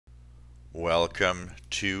Welcome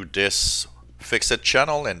to this Fixit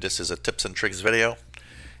channel, and this is a tips and tricks video.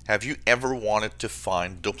 Have you ever wanted to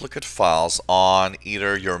find duplicate files on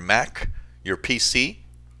either your Mac, your PC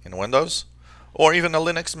in Windows, or even a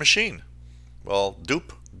Linux machine? Well,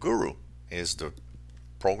 DupeGuru is the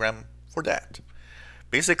program for that.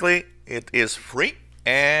 Basically, it is free,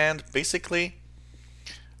 and basically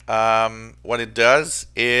what it does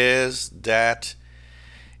is that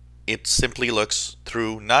it simply looks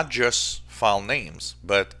through not just file names,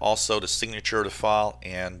 but also the signature of the file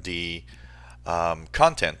and the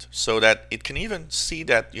content, so that it can even see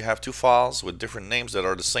that you have two files with different names that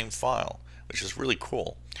are the same file, which is really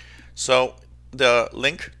cool. So the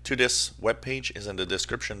link to this web page is in the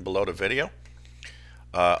description below the video.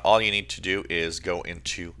 All you need to do is go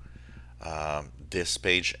into this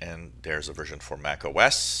page, and there's a version for Mac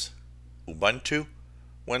OS, Ubuntu,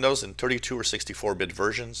 Windows in 32 or 64-bit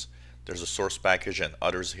versions. There's a source package and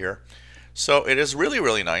others here. So it is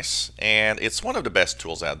really nice, and it's one of the best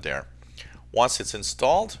tools out there. Once it's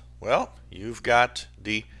installed, well, you've got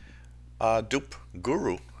the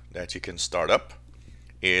DupeGuru that you can start up.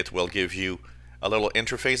 It will give you a little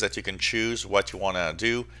interface that you can choose what you want to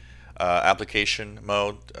do. Application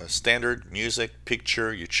mode, standard, music,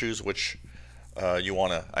 picture. You choose which you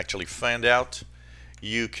want to actually find out.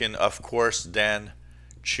 You can, of course, then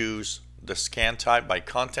choose the scan type by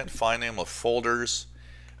content, file name, of folders.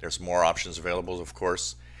 There's more options available, of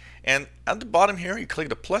course. And at the bottom here, you click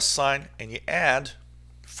the plus sign and you add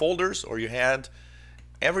folders, or you add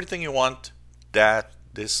everything you want that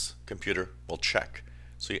this computer will check.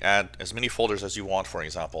 So you add as many folders as you want, for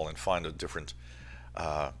example, and find the different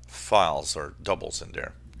files or doubles in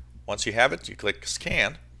there. Once you have it, you click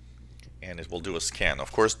scan, and it will do a scan.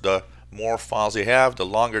 Of course, the more files you have, the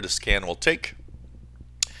longer the scan will take,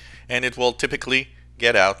 and it will typically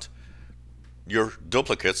get out your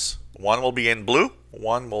duplicates. One will be in blue,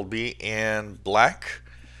 one will be in black,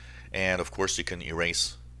 and of course you can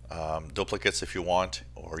erase duplicates if you want,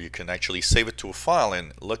 or you can actually save it to a file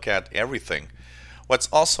and look at everything. What's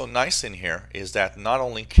also nice in here is that not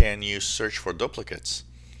only can you search for duplicates,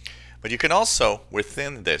 but you can also,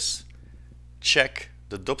 within this, check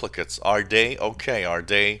the duplicates. Are they okay? Are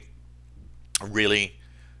they really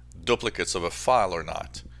duplicates of a file or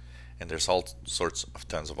not? And there's all sorts of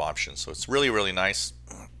tons of options. So it's really nice.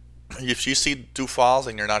 If you see two files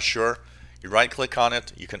and you're not sure, you right click on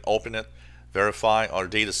it, you can open it, verify are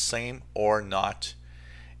they the same or not,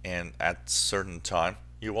 and at certain time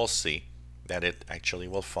you will see that it actually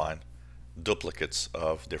will find duplicates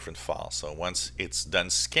of different files. So once it's done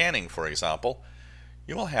scanning, for example,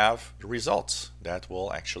 you will have the results that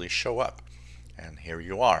will actually show up, and here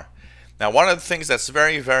you are. Now, one of the things that's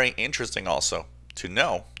very interesting also to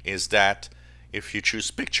know is that if you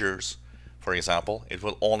choose pictures, for example, it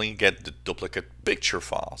will only get the duplicate picture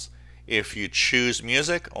files. If you choose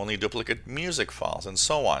music, only duplicate music files, and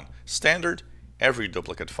so on. Standard, every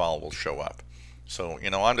duplicate file will show up. So, you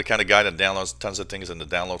know, I'm the kind of guy that downloads tons of things in the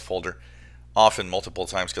download folder, often multiple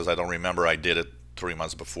times, because I don't remember I did it 3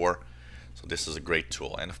 months before. So this is a great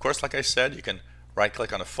tool. And of course, like I said, you can right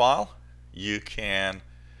click on a file. You can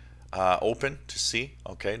open to see,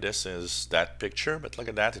 okay, this is that picture, but look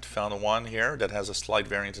at that, it found one here that has a slight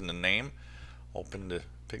variant in the name. Open the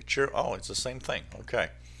picture, oh, it's the same thing,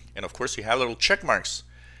 okay. And of course you have little check marks,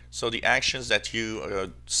 so the actions that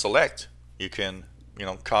you select, you can, you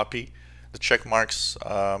know, copy the check marks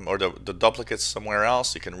or the duplicates somewhere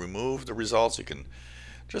else. You can remove the results. You can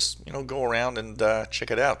just, you know, go around and check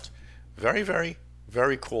it out.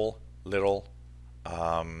 Very cool little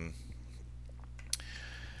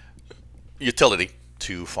utility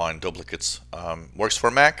to find duplicates. Works for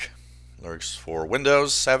Mac, works for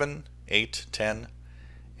Windows 7, 8, 10,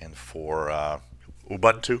 and for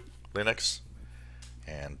Ubuntu, Linux,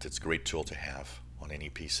 and it's a great tool to have on any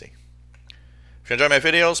PC. If you enjoy my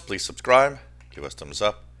videos, please subscribe, give us a thumbs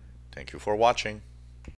up. Thank you for watching.